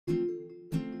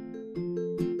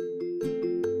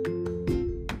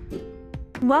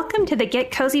welcome to the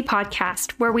Get Cozy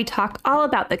podcast, where we talk all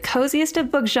about the coziest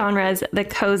of book genres, the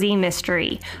cozy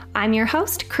mystery. I'm your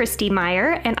host, Christy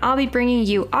Meyer, and I'll be bringing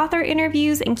you author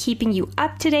interviews and keeping you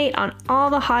up to date on all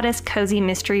the hottest cozy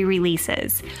mystery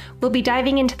releases. We'll be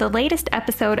diving into the latest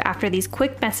episode after these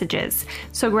quick messages,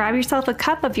 so grab yourself a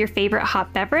cup of your favorite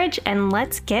hot beverage and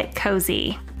let's get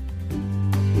cozy.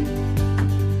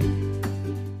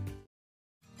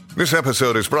 This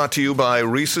episode is brought to you by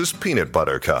Reese's Peanut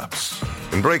Butter Cups.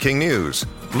 In breaking news,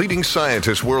 leading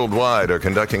scientists worldwide are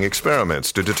conducting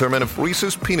experiments to determine if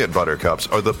Reese's Peanut Butter Cups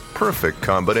are the perfect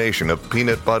combination of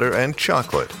peanut butter and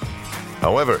chocolate.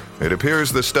 However, it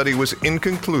appears the study was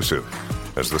inconclusive,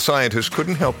 as the scientists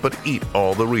couldn't help but eat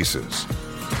all the Reese's.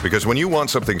 Because when you want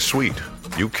something sweet,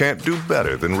 you can't do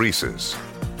better than Reese's.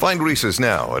 Find Reese's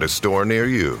now at a store near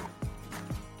you.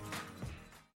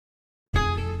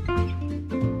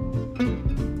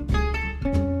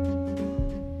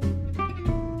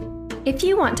 If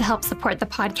you want to help support the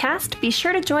podcast, be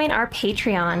sure to join our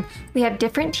Patreon. We have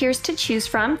different tiers to choose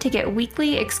from to get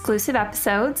weekly exclusive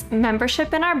episodes,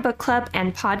 membership in our book club,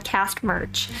 and podcast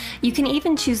merch. You can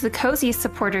even choose the coziest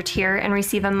supporter tier and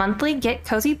receive a monthly Get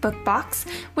Cozy book box,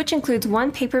 which includes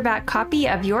one paperback copy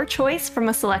of your choice from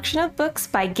a selection of books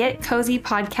by Get Cozy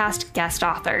podcast guest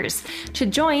authors. To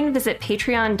join, visit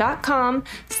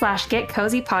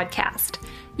patreon.com/getcozypodcast.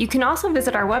 You can also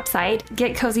visit our website,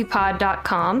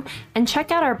 getcozypod.com, and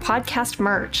check out our podcast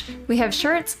merch. We have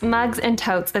shirts, mugs, and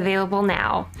totes available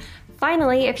now.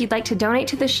 Finally, if you'd like to donate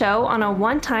to the show on a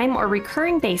one-time or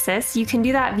recurring basis, you can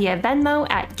do that via Venmo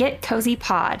at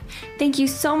getcozypod. Thank you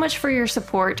so much for your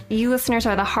support. You listeners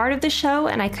are the heart of the show,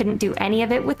 and I couldn't do any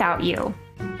of it without you.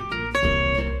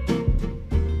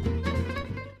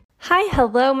 Hi,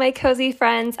 hello, my cozy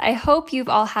friends. I hope you've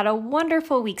all had a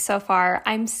wonderful week so far.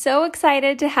 I'm so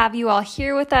excited to have you all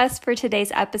here with us for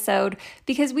today's episode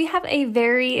because we have a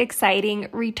very exciting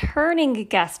returning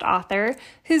guest author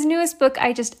whose newest book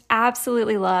I just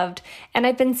absolutely loved, and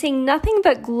I've been seeing nothing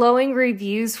but glowing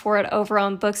reviews for it over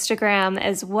on Bookstagram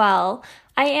as well.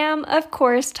 I am, of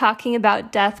course, talking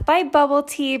about Death by Bubble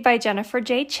Tea by Jennifer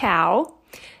J. Chow.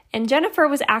 And Jennifer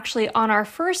was actually on our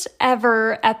first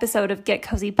ever episode of Get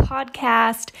Cozy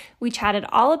podcast. We chatted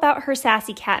all about her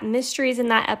sassy cat mysteries in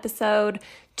that episode.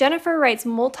 Jennifer writes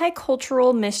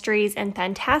multicultural mysteries and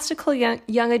fantastical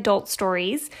young adult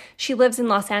stories. She lives in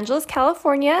Los Angeles,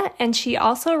 California, and she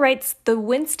also writes the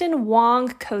Winston Wong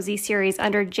cozy series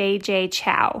under J.J.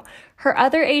 Chow. Her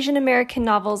other Asian American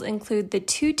novels include The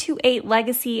 228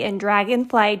 Legacy and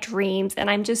Dragonfly Dreams, and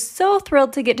I'm just so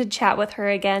thrilled to get to chat with her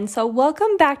again. So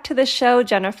welcome back to the show,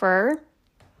 Jennifer.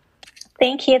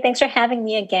 Thank you. Thanks for having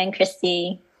me again,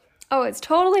 Christy. Oh, it's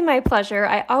totally my pleasure.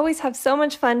 I always have so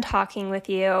much fun talking with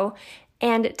you.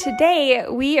 And today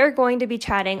we are going to be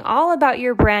chatting all about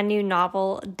your brand new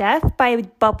novel, Death by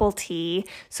Bubble Tea.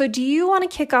 So do you want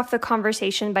to kick off the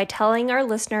conversation by telling our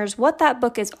listeners what that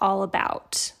book is all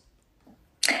about?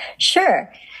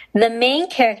 Sure. The main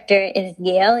character is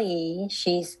Yale Yi.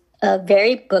 She's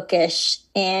very bookish,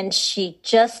 and she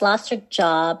just lost her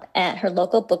job at her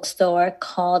local bookstore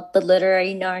called the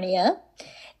Literary Narnia.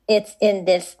 It's in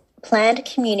this planned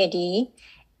community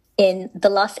in the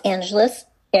Los Angeles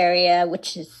area,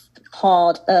 which is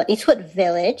called Eastwood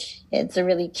Village. It's a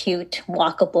really cute,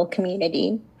 walkable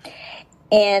community.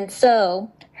 And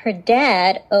so her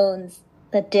dad owns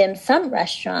the dim sum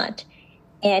restaurant,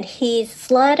 and he's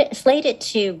slated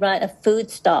to run a food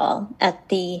stall at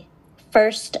the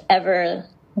first ever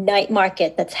night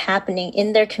market that's happening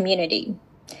in their community.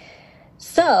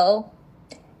 So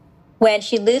when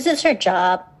she loses her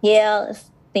job, Yale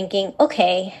is thinking,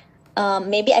 okay,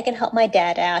 maybe I can help my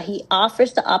dad out. He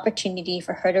offers the opportunity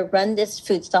for her to run this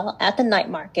food stall at the night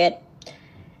market.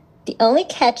 The only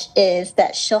catch is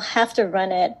that she'll have to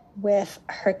run it with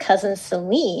her cousin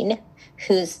Celine,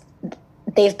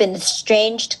 they've been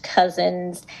estranged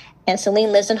cousins, and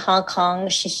Celine lives in Hong Kong.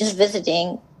 She's just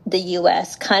visiting the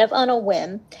U.S. kind of on a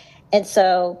whim. And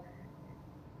so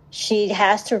she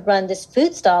has to run this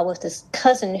food stall with this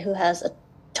cousin who has a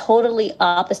totally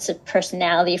opposite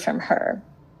personality from her.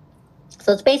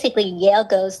 So it's basically Yale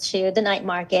goes to the night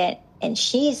market, and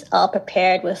she's all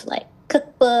prepared with like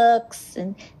cookbooks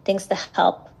and things to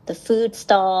help the food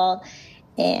stall.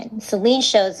 And Celine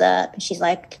shows up, and she's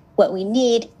like, what we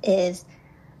need is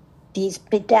these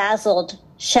bedazzled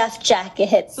chef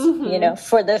jackets,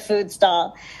 for the food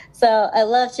stall. So I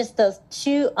love just those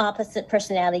two opposite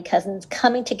personality cousins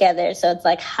coming together. So it's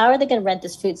like, how are they going to rent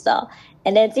this food stall?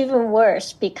 And it's even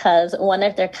worse because one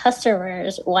of their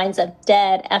customers winds up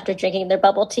dead after drinking their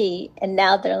bubble tea. And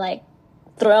now they're like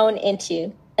thrown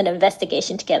into an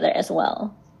investigation together as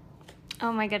well.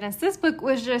 Oh my goodness, this book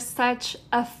was just such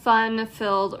a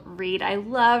fun-filled read. I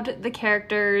loved the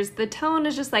characters. The tone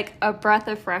is just like a breath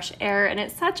of fresh air, and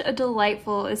it's such a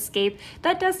delightful escape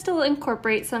that does still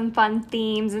incorporate some fun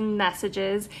themes and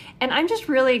messages. And I'm just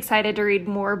really excited to read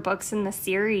more books in the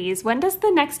series. When does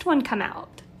the next one come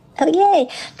out? Oh, yay.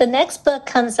 The next book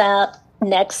comes out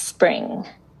next spring.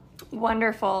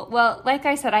 Wonderful. Well, like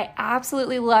I said, I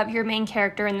absolutely love your main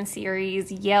character in the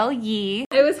series, Yale Yi.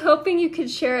 I was hoping you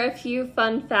could share a few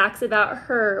fun facts about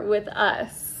her with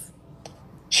us.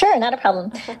 Sure, not a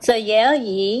problem. So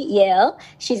Yale,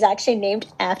 she's actually named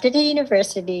after the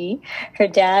university. Her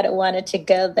dad wanted to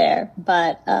go there,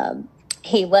 but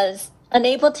he was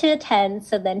unable to attend,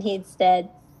 so then he instead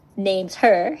names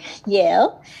her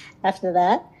Yale after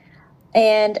that.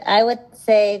 And I would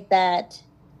say that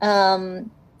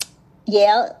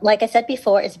Yale, like I said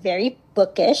before, is very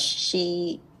bookish.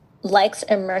 She likes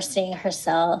immersing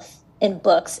herself in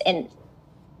books, and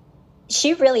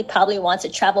she really probably wants to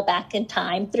travel back in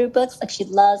time through books. Like, she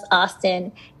loves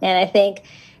Austen, and I think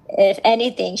if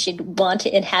anything, she'd want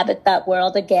to inhabit that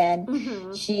world again.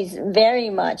 Mm-hmm. She's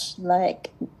very much like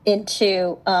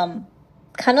into kind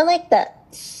of like that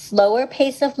slower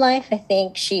pace of life. I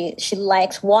think she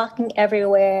likes walking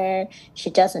everywhere. She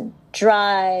doesn't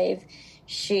drive.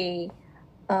 She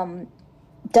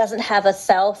doesn't have a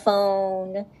cell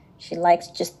phone. She likes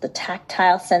just the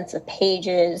tactile sense of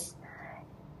pages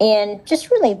and just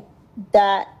really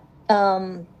that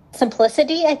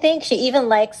simplicity. I think she doesn't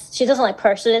like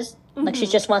purses. Mm-hmm. Like, she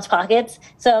just wants pockets.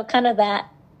 So kind of that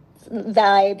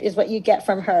vibe is what you get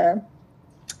from her.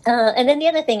 And then the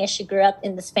other thing is she grew up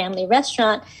in this family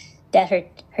restaurant that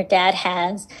her dad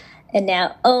has and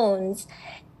now owns.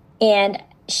 And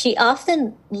she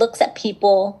often looks at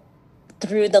people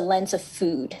through the lens of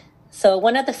food. So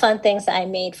one of the fun things that I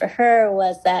made for her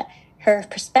was that her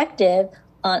perspective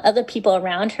on other people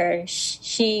around her,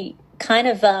 she kind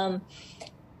of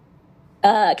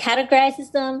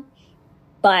categorizes them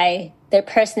by their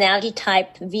personality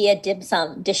type via dim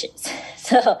sum dishes.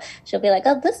 So she'll be like,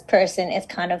 oh, this person is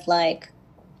kind of like,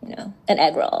 an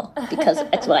egg roll because of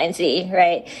X, Y, and Z,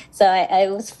 right? So it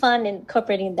was fun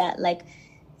incorporating that like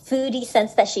foodie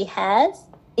sense that she has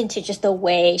into just the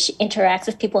way she interacts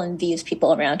with people and views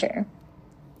people around her.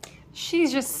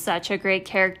 She's just such a great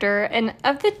character. And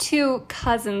of the two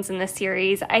cousins in the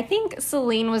series, I think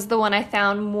Celine was the one I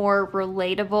found more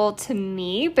relatable to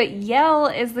me. But Yale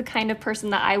is the kind of person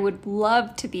that I would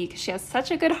love to be because she has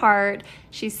such a good heart.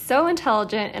 She's so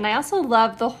intelligent. And I also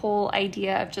love the whole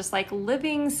idea of just like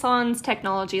living sans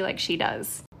technology like she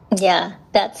does. Yeah,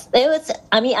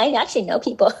 I actually know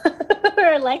people who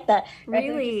are like that. Right?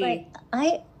 Really? Like,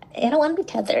 I don't want to be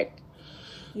tethered.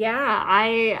 Yeah,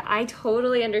 I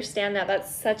totally understand that.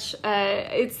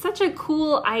 It's such a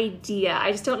cool idea.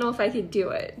 I just don't know if I could do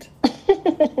it.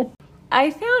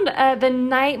 I found the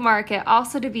night market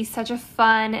also to be such a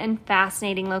fun and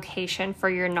fascinating location for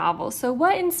your novel. So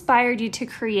what inspired you to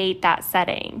create that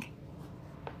setting?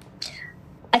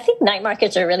 I think night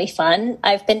markets are really fun.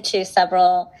 I've been to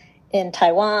several in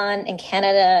Taiwan, in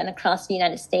Canada, and across the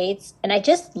United States. And I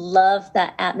just love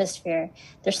that atmosphere.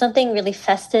 There's something really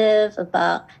festive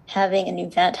about having an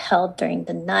event held during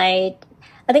the night.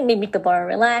 I think maybe people are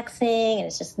relaxing, and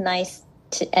it's just nice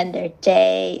to end their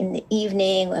day in the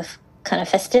evening with kind of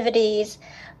festivities.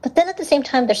 But then at the same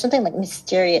time, there's something like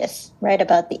mysterious, right,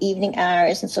 about the evening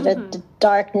hours and sort of the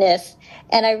darkness.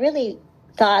 And I really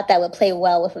thought that would play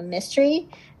well with a mystery.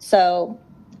 So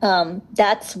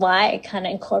that's why I kind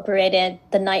of incorporated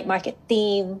the night market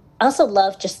theme. I also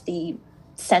love just the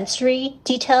sensory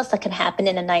details that can happen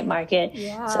in a night market.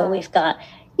 Yeah. So we've got,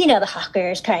 the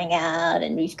hawkers crying out,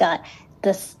 and we've got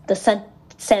the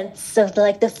sense of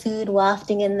the food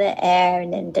wafting in the air.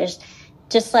 And then there's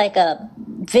just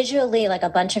visually a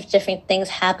bunch of different things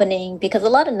happening, because a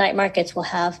lot of night markets will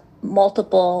have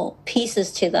multiple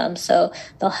pieces to them. So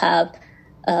they'll have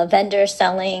vendors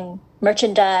selling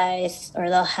merchandise, or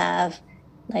they'll have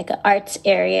an arts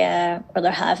area, or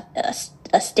they'll have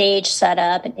a stage set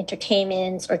up and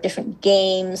entertainments or different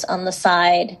games on the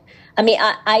side. I mean,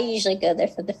 I usually go there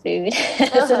for the food.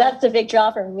 So that's a big draw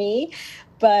for me.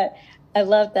 But I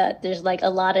love that there's a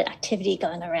lot of activity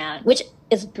going around, which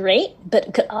is great, but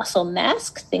it could also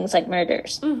mask things like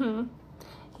murders. Mm-hmm.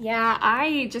 Yeah,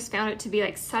 I just found it to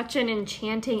be such an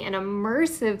enchanting and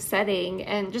immersive setting,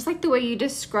 and just the way you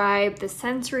describe the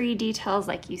sensory details,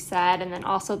 like you said, and then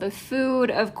also the food,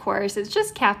 of course, it's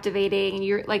just captivating. And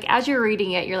you're as you're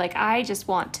reading it, you're I just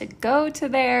want to go to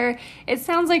there. It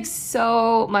sounds like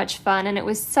so much fun, and it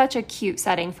was such a cute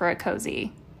setting for a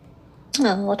cozy.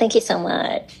 Oh, well, thank you so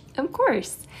much. Of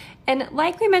course. And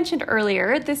like we mentioned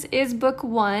earlier, this is book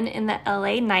 1 in the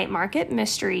LA Night Market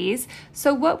Mysteries.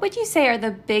 So what would you say are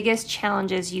the biggest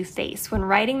challenges you face when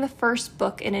writing the first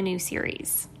book in a new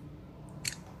series?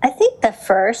 I think the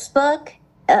first book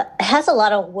has a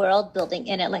lot of world building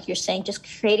in it, like you're saying, just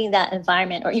creating that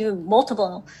environment or even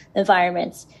multiple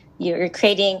environments. You're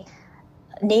creating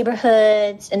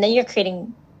neighborhoods, and then you're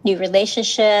creating new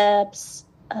relationships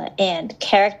and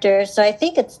characters. So I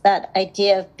think it's that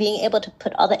idea of being able to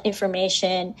put all the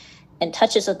information and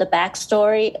touches of the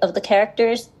backstory of the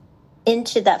characters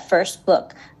into that first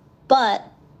book, but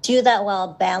do that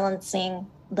while balancing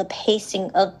the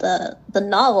pacing of the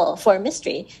novel for a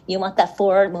mystery. You want that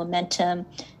forward momentum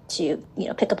to,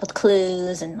 pick up with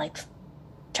clues and like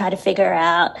try to figure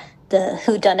out the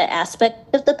whodunit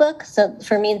aspect of the book. So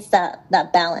for me, it's that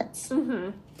balance.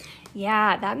 Mm-hmm.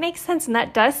 Yeah, that makes sense. And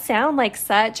that does sound like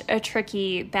such a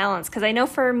tricky balance. Because I know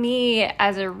for me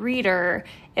as a reader,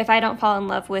 if I don't fall in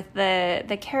love with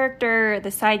the character,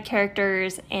 the side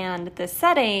characters, and the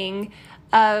setting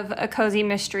of a cozy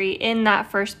mystery in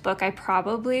that first book, I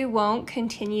probably won't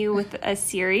continue with a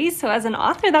series. So as an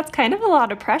author, that's kind of a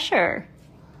lot of pressure.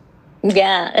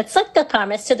 Yeah, it's like the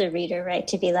promise to the reader, right?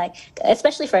 To be like,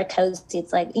 especially for a cozy,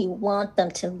 it's like you want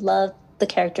them to love the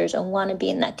characters and want to be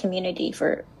in that community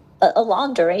for a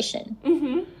long duration.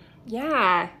 Mm-hmm.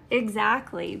 Yeah,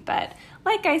 exactly. But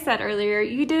like I said earlier,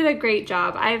 you did a great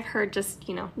job. I've heard just,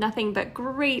 nothing but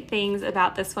great things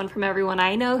about this one from everyone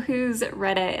I know who's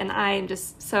read it, and I'm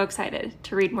just so excited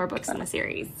to read more books in the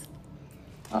series.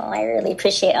 Oh, I really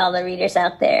appreciate all the readers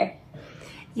out there.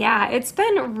 Yeah, it's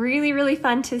been really, really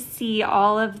fun to see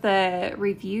all of the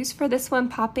reviews for this one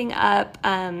popping up,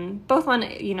 both on,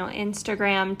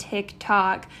 Instagram,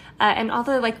 TikTok, and all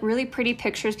the really pretty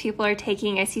pictures people are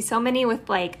taking. I see so many with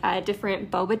different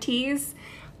boba teas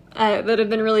that have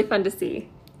been really fun to see.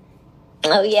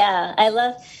 Oh, yeah. I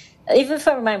love, even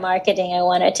for my marketing, I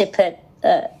wanted to put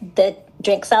the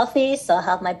drink selfies. So I'll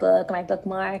have my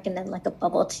bookmark, and then like a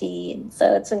bubble tea. And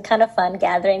so it's been kind of fun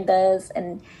gathering those.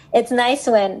 And it's nice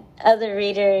when other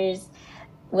readers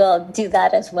will do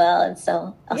that as well. And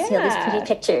so I'll see all these pretty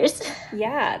pictures.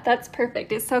 Yeah, that's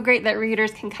perfect. It's so great that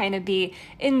readers can kind of be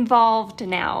involved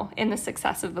now in the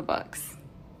success of the books.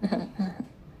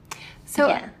 So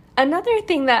yeah. Another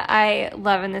thing that I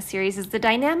love in this series is the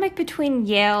dynamic between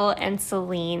Yale and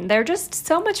Celine. They're just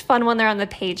so much fun when they're on the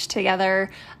page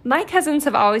together. My cousins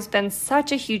have always been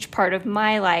such a huge part of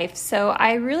my life, so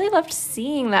I really loved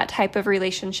seeing that type of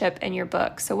relationship in your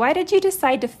book. So why did you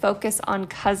decide to focus on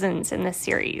cousins in this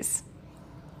series?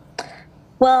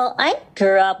 Well, I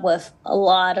grew up with a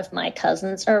lot of my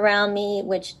cousins around me,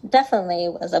 which definitely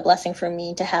was a blessing for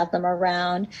me to have them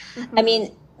around. Mm-hmm. I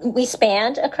mean, we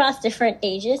spanned across different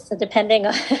ages, so depending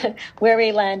on where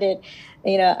we landed,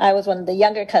 I was one of the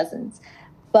younger cousins.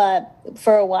 But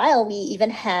for a while, we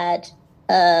even had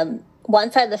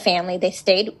one side of the family, they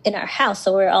stayed in our house,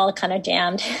 so we were all kind of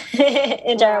jammed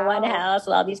into our one house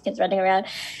with all these kids running around.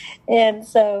 And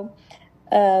so,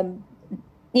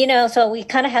 so we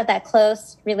kind of had that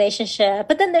close relationship.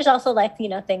 But then there's also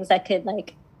things that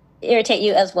could irritate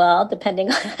you as well,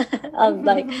 depending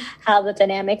on how the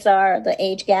dynamics are, the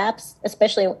age gaps,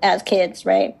 especially as kids,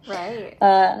 right? Right.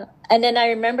 And then I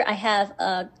remember I have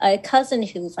a cousin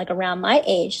who's around my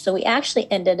age, so we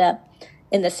actually ended up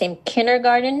in the same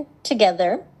kindergarten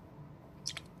together.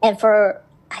 And for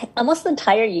almost the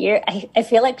entire year, I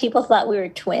feel like people thought we were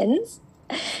twins.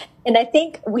 And I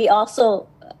think we also,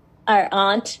 our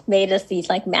aunt made us these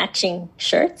matching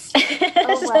shirts. Oh,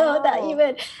 wow. So that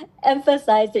even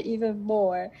emphasized it even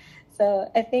more.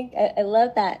 So I think I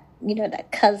love that,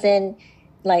 that cousin,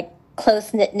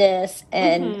 close-knitness.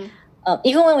 And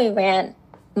even when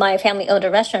my family owned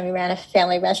a restaurant, we ran a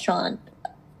family restaurant.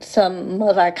 Some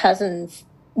of our cousins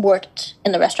worked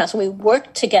in the restaurant. So we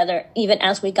worked together even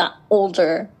as we got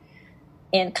older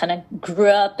and kind of grew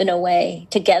up in a way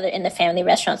together in the family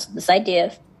restaurant. So this idea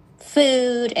of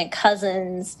food and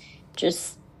cousins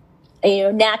just,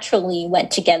 naturally went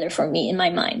together for me in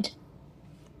my mind.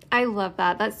 I love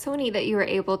that. That's so neat that you were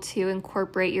able to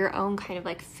incorporate your own kind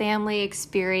of family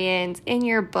experience in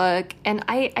your book. And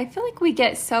I feel like we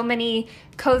get so many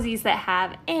cozies that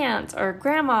have aunts or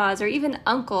grandmas or even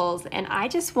uncles. And I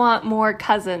just want more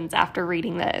cousins after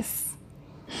reading this.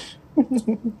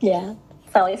 Yeah,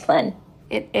 it's always fun.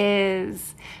 It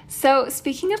is. So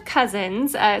speaking of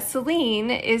cousins,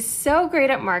 Celine is so great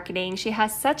at marketing. She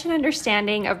has such an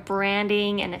understanding of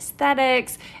branding and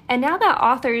aesthetics. And now that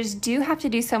authors do have to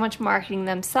do so much marketing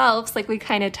themselves, like we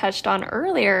kind of touched on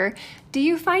earlier, do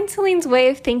you find Celine's way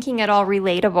of thinking at all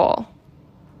relatable?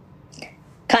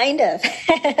 Kind of.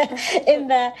 In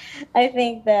that, I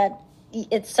think that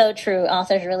it's so true.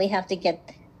 Authors really have to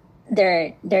get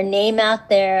their name out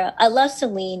there. I love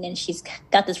Celine, and she's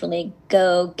got this really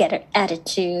go-getter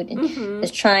attitude, and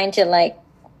is trying to like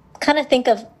kind of think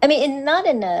of, I mean, not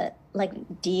in a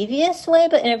like devious way,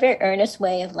 but in a very earnest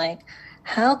way of like,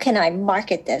 how can I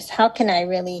market this? How can I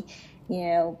really,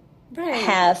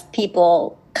 have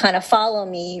people kind of follow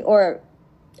me, or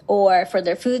for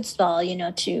their food stall,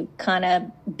 to kind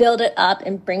of build it up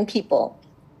and bring people.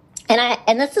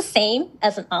 And that's the same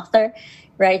as an author,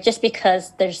 right? Just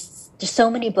because there's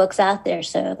so many books out there.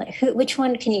 So like, which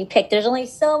one can you pick? There's only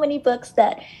so many books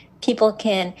that people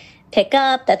can pick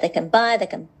up, that they can buy, they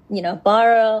can,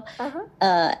 borrow,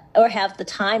 or have the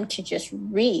time to just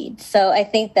read. So I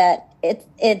think that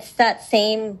it's that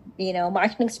same,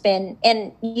 marketing spin,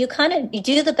 and you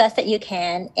do the best that you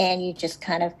can, and you just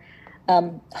kind of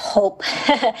hope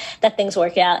that things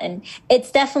work out. And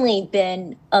it's definitely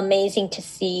been amazing to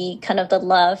see kind of the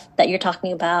love that you're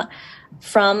talking about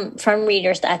from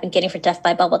readers that I've been getting for Death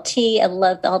by Bubble Tea. I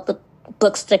love all the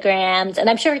bookstagrams, and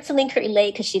I'm sure Celine could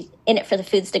relate because she's in it for the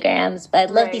foodstagrams, but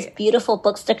I love these beautiful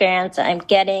bookstagrams that I'm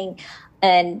getting.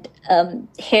 And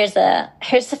here's a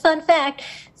fun fact.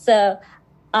 So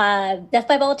Death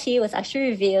by Bubble Tea was actually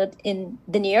reviewed in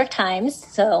the New York Times.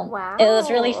 So it was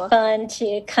really fun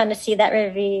to kind of see that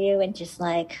review, and just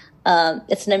like,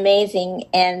 it's an amazing,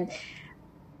 and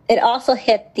it also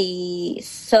hit the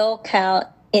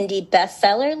SoCal Indie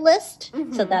bestseller list.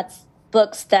 So that's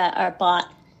books that are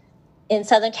bought in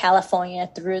Southern California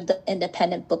through the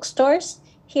independent bookstores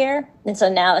here. And so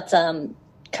now it's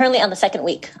currently on the second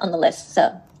week on the list.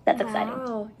 So that's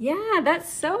exciting. Yeah,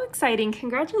 that's so exciting.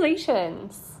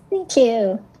 Congratulations. Thank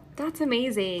you. That's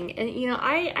amazing. And,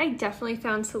 I definitely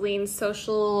found Celine's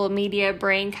social media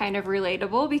brain kind of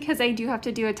relatable, because I do have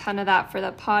to do a ton of that for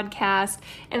the podcast.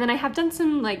 And then I have done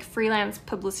some like freelance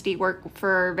publicity work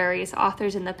for various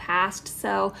authors in the past.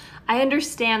 So I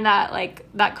understand that, like,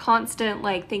 that constant,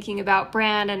 like, thinking about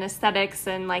brand and aesthetics,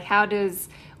 and like, how does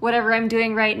whatever I'm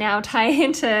doing right now tie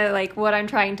into like what I'm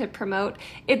trying to promote.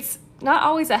 It's not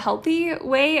always a healthy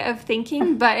way of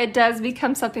thinking, but it does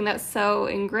become something that's so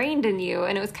ingrained in you.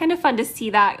 And it was kind of fun to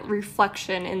see that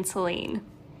reflection in Celine.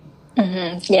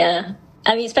 Yeah.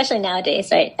 I mean, especially nowadays,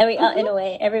 right? I mean, in a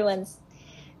way,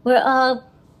 we're all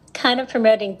kind of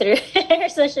promoting through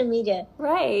social media.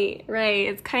 Right.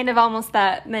 It's kind of almost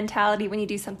that mentality when you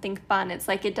do something fun. It's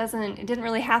like, it didn't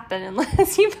really happen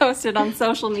unless you post it on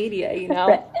social media,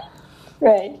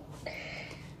 Right.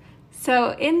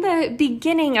 So in the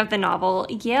beginning of the novel,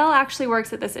 Yale actually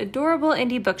works at this adorable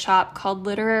indie bookshop called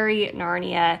Literary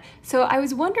Narnia. So I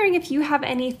was wondering if you have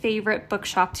any favorite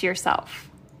bookshops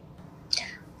yourself.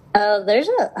 Oh, there's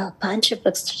a bunch of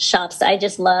bookshops that I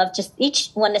just love. Just each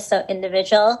one is so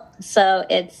individual. So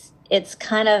it's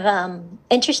kind of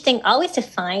interesting always to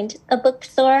find a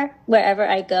bookstore wherever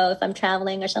I go if I'm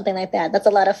traveling or something like that. That's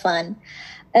a lot of fun.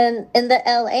 And in the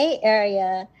LA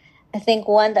area, I think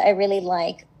one that I really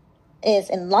like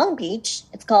is in Long Beach.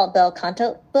 It's called Bel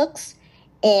Canto Books,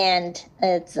 and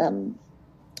it's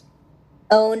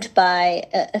owned by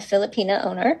a Filipino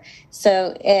owner.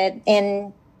 So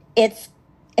it's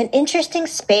an interesting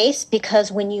space,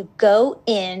 because when you go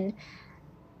in,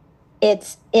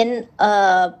 it's in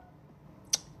a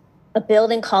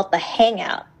building called the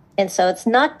Hangout, and so it's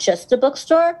not just a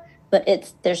bookstore, but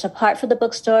there's a part for the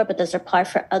bookstore, but there's a part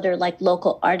for other like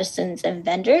local artisans and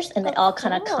vendors, and they all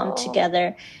kind of come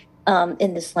together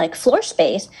in this like floor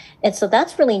space. And so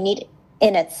that's really neat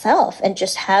in itself. And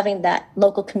just having that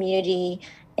local community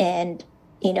and,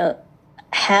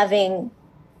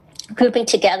 grouping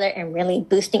together and really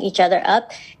boosting each other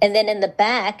up. And then in the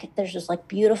back, there's this like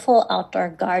beautiful outdoor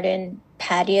garden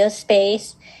patio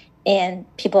space, and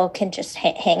people can just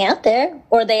hang out there.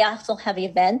 Or they also have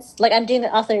events. Like I'm doing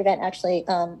an author event actually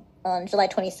on July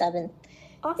 27th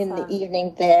in the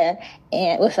evening there,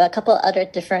 and with a couple of other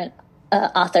different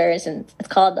authors, and it's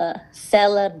called the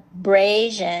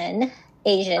Celebration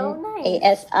Asian,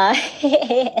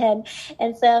 ASIAN.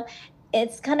 And so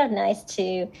it's kind of nice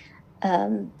to,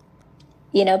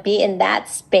 be in that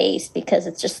space, because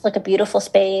it's just like a beautiful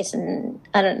space, and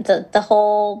the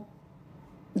whole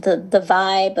the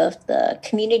vibe of the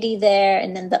community there,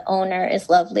 and then the owner is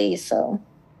lovely. So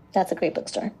that's a great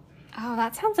bookstore. Oh,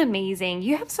 that sounds amazing.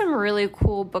 You have some really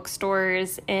cool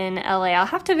bookstores in LA. I'll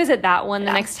have to visit that one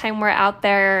the next time we're out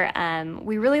there.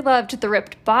 We really loved The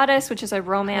Ripped Bodice, which is a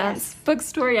romance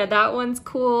bookstore. Yeah, that one's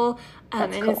cool.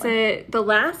 And cool. Is it the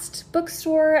last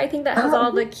bookstore, I think, that has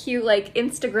all the cute, like,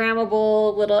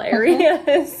 Instagrammable little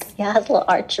areas? Yeah, it has little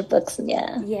Archer books.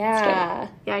 Yeah. Yeah.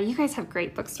 Yeah, you guys have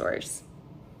great bookstores.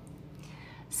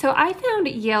 So I found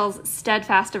Yale's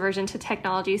steadfast aversion to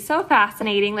technology so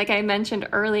fascinating, like I mentioned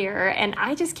earlier, and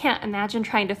I just can't imagine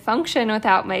trying to function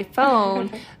without my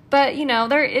phone. But,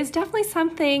 there is definitely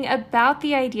something about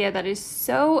the idea that is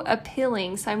so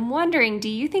appealing. So I'm wondering, do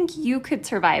you think you could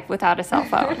survive without a cell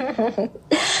phone?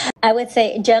 I would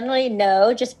say generally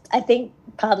no, I think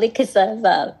probably because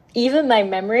of even my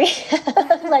memory,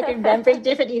 like remembering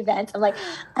different events. I'm like,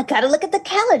 I got to look at the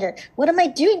calendar. What am I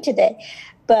doing today?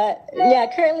 But yeah,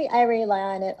 currently I rely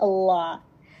on it a lot.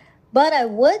 But I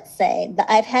would say that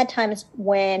I've had times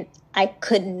when I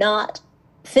could not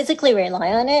physically rely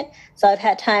on it. So I've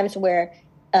had times where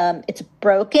it's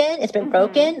been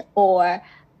broken, or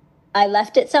I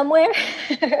left it somewhere.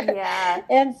 Yeah.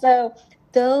 And so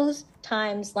those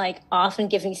times often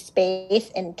give me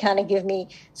space and kind of give me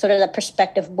sort of the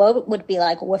perspective what it would be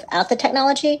like without the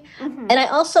technology. Mm-hmm. And I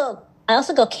also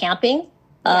go camping.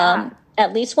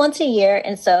 At least once a year.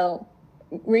 And so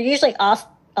we're usually off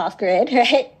grid,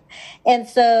 right? And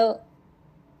so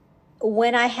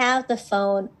when I have the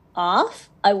phone off,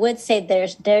 I would say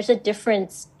there's a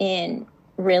difference in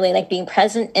really being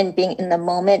present and being in the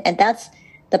moment. And that's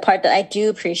the part that I do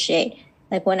appreciate.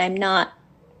 Like when I'm not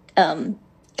kind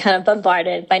of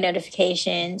bombarded by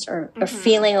notifications or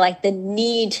feeling like the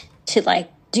need to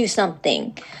do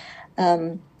something.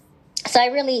 So I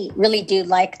really, really do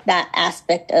like that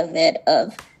aspect of it,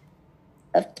 of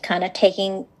kind of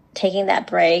taking that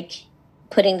break,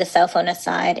 putting the cell phone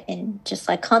aside, and just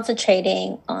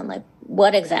concentrating on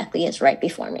what exactly is right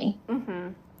before me.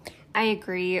 Mm-hmm. I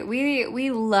agree. We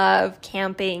love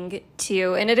camping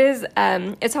too, and it is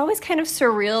it's always kind of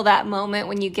surreal, that moment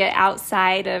when you get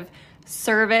outside of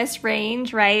service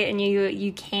range, right, and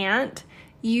you can't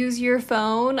use your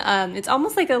phone. It's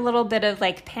almost like a little bit of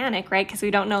panic, right? Because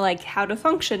we don't know how to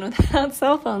function without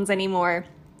cell phones anymore.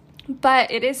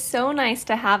 But it is so nice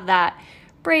to have that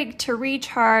break to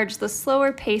recharge. The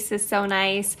slower pace is so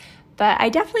nice. But I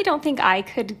definitely don't think I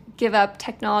could give up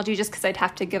technology just because I'd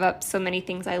have to give up so many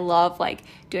things I love, like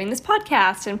doing this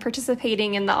podcast and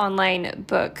participating in the online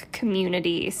book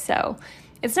community. So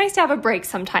it's nice to have a break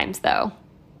sometimes, though.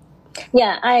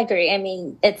 Yeah, I agree. I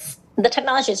mean, the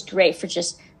technology is great for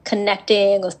just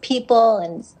connecting with people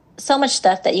and so much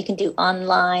stuff that you can do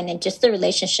online, and just the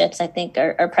relationships I think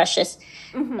are precious.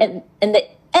 Mm-hmm.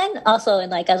 And also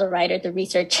as a writer, the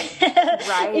research,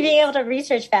 right. Being able to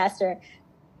research faster.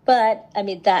 But I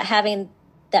mean, that having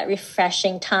that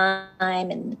refreshing time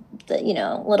and the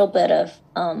little bit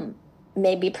of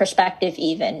maybe perspective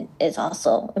even is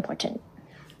also important.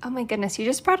 Oh my goodness, you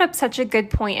just brought up such a good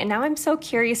point. And now I'm so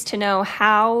curious to know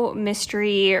how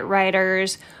mystery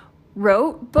writers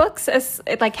wrote books.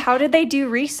 How did they do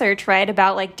research, right,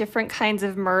 about different kinds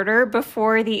of murder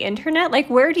before the internet?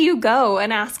 Where do you go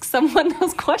and ask someone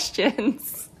those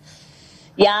questions?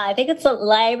 Yeah, I think it's a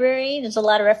library. There's a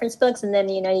lot of reference books. And then,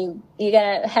 you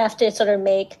gotta have to sort of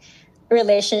make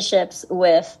relationships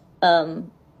with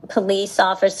police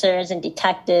officers and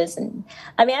detectives. And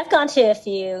I mean, I've gone to a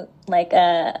few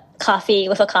coffee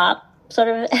with a cop sort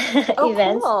of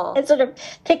events, cool. And sort of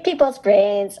pick people's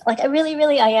brains. I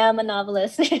really I am a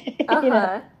novelist.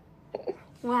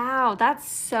 Wow, that's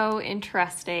so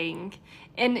interesting.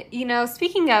 And,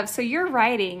 speaking of, so your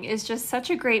writing is just such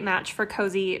a great match for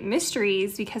cozy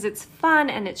mysteries because it's fun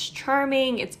and it's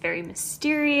charming. It's very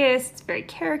mysterious. It's very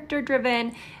character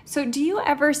driven. So do you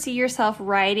ever see yourself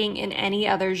writing in any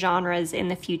other genres in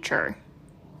the future?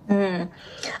 I mean,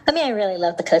 I really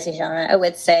love the cozy genre. I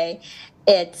would say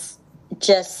it's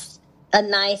just a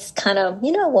nice kind of,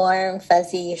 warm,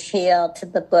 fuzzy feel to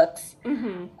the books.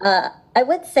 Mm-hmm. I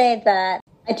would say that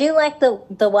I do like the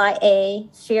YA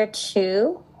sphere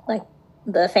too, like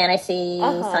the fantasy,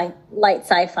 light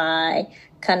sci-fi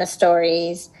kind of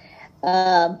stories.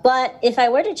 But if I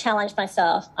were to challenge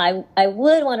myself, I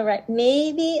would want to write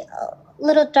maybe a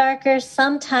little darker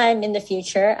sometime in the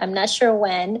future. I'm not sure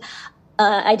when.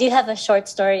 I do have a short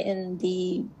story in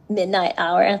the Midnight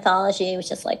Hour anthology,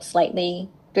 which is slightly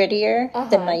grittier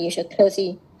than my usual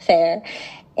cozy fare.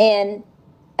 And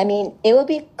I mean, it would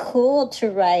be cool to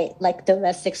write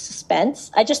domestic suspense.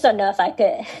 I just don't know if I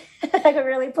could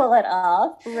really pull it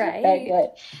off. Right. Very good.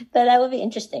 But that would be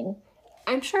interesting.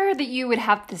 I'm sure that you would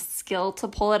have the skill to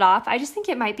pull it off. I just think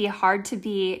it might be hard to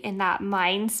be in that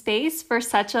mind space for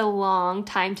such a long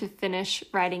time to finish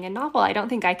writing a novel. I don't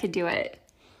think I could do it.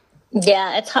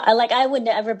 Yeah, it's hard. I would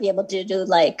never be able to do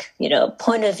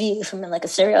point of view from a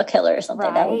serial killer or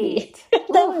something. Right.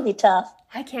 That would be tough.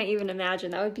 I can't even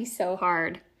imagine. That would be so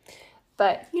hard.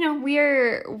 But,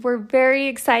 we're very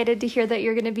excited to hear that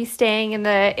you're going to be staying in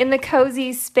the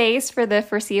cozy space for the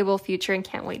foreseeable future and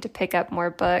can't wait to pick up more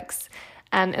books.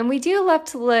 And we do love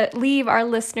to leave our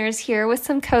listeners here with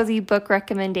some cozy book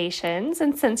recommendations.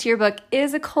 And since your book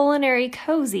is a culinary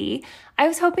cozy, I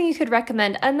was hoping you could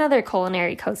recommend another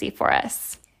culinary cozy for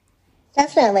us.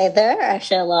 Definitely. There are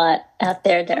actually a lot out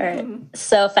there that are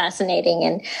so fascinating.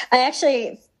 And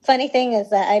funny thing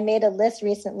is that I made a list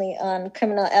recently on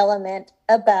Criminal Element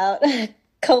about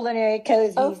culinary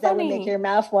cozies that would make your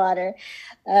mouth water.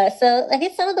 So I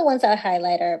guess some of the ones I'll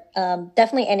highlight are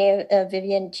definitely any of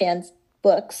Vivian Chan's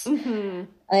books. And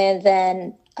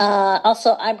then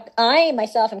also I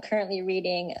myself am currently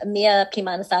reading Mia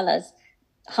Pimanasala's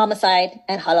Homicide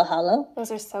and Halo Halo.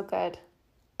 Those are so good.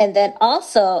 And then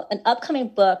also an upcoming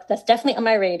book that's definitely on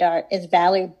my radar is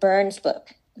Valerie Burns'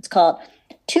 book. It's called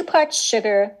 2 Parts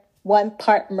Sugar, 1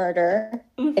 Part Murder.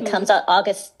 It comes out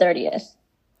August 30th.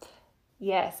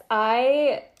 Yes,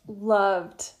 I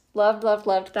loved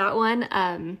that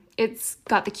one. It's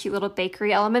got the cute little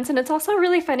bakery elements, and it's also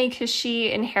really funny because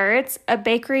she inherits a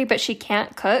bakery, but she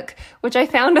can't cook, which I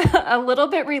found a little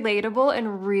bit relatable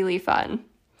and really fun.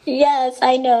 Yes,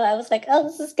 I know. I was like, oh,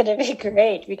 this is going to be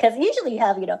great, because usually you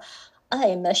have,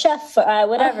 I'm a chef or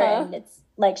whatever, and it's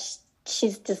like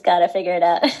she's just got to figure it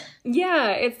out. Yeah,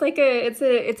 it's like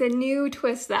it's a new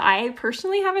twist that I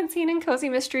personally haven't seen in Cozy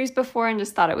Mysteries before, and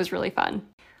just thought it was really fun.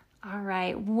 All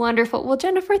right, wonderful. Well,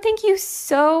 Jennifer, thank you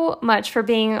so much for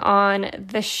being on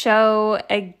the show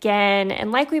again.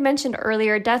 And like we mentioned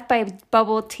earlier, Death by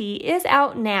Bubble Tea is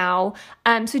out now.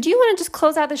 So do you want to just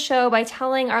close out the show by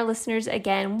telling our listeners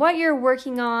again what you're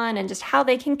working on and just how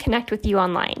they can connect with you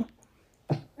online?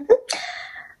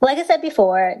 Like I said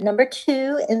before, number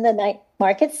 2 in the Night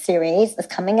Market series is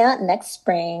coming out next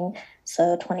spring,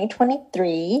 so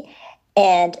 2023,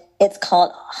 and it's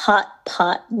called Hot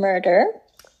Pot Murder.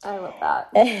 I love that.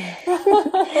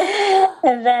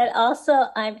 And then also,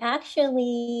 I'm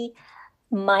actually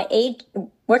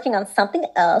working on something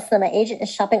else, and my agent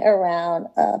is shopping around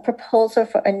a proposal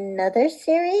for another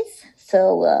series.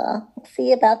 So we'll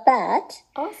see about that.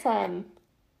 Awesome.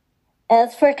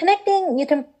 As for connecting, you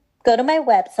can go to my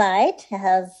website. It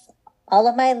has all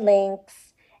of my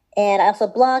links. And I also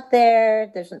blog there.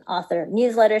 There's an author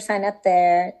newsletter sign up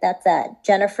there. That's at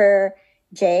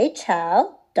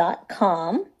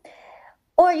jenniferjchow.com.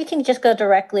 Or you can just go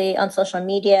directly on social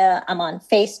media. I'm on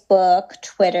Facebook,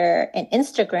 Twitter, and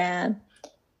Instagram.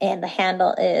 And the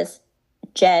handle is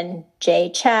Jen J.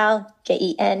 Chow,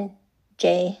 JenJchow.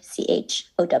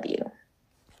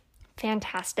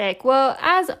 Fantastic. Well,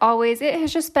 as always, it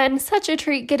has just been such a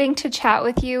treat getting to chat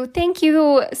with you. Thank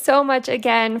you so much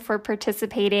again for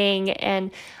participating.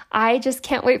 And I just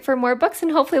can't wait for more books,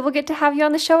 and hopefully we'll get to have you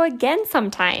on the show again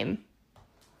sometime.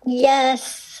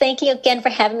 Yes. Thank you again for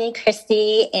having me,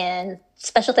 Christy. And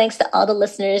special thanks to all the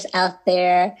listeners out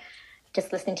there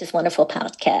just listening to this wonderful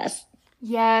podcast.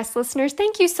 Yes, listeners,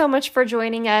 thank you so much for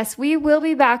joining us. We will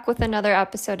be back with another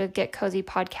episode of Get Cozy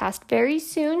Podcast very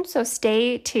soon, so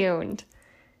stay tuned.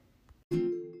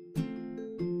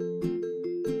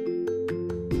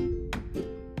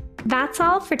 That's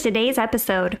all for today's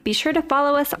episode. Be sure to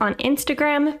follow us on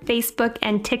Instagram, Facebook,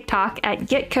 and TikTok at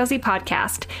Get Cozy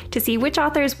Podcast to see which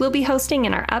authors we'll be hosting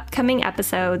in our upcoming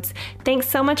episodes. Thanks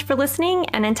so much for listening,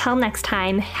 and until next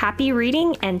time, happy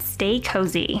reading and stay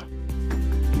cozy.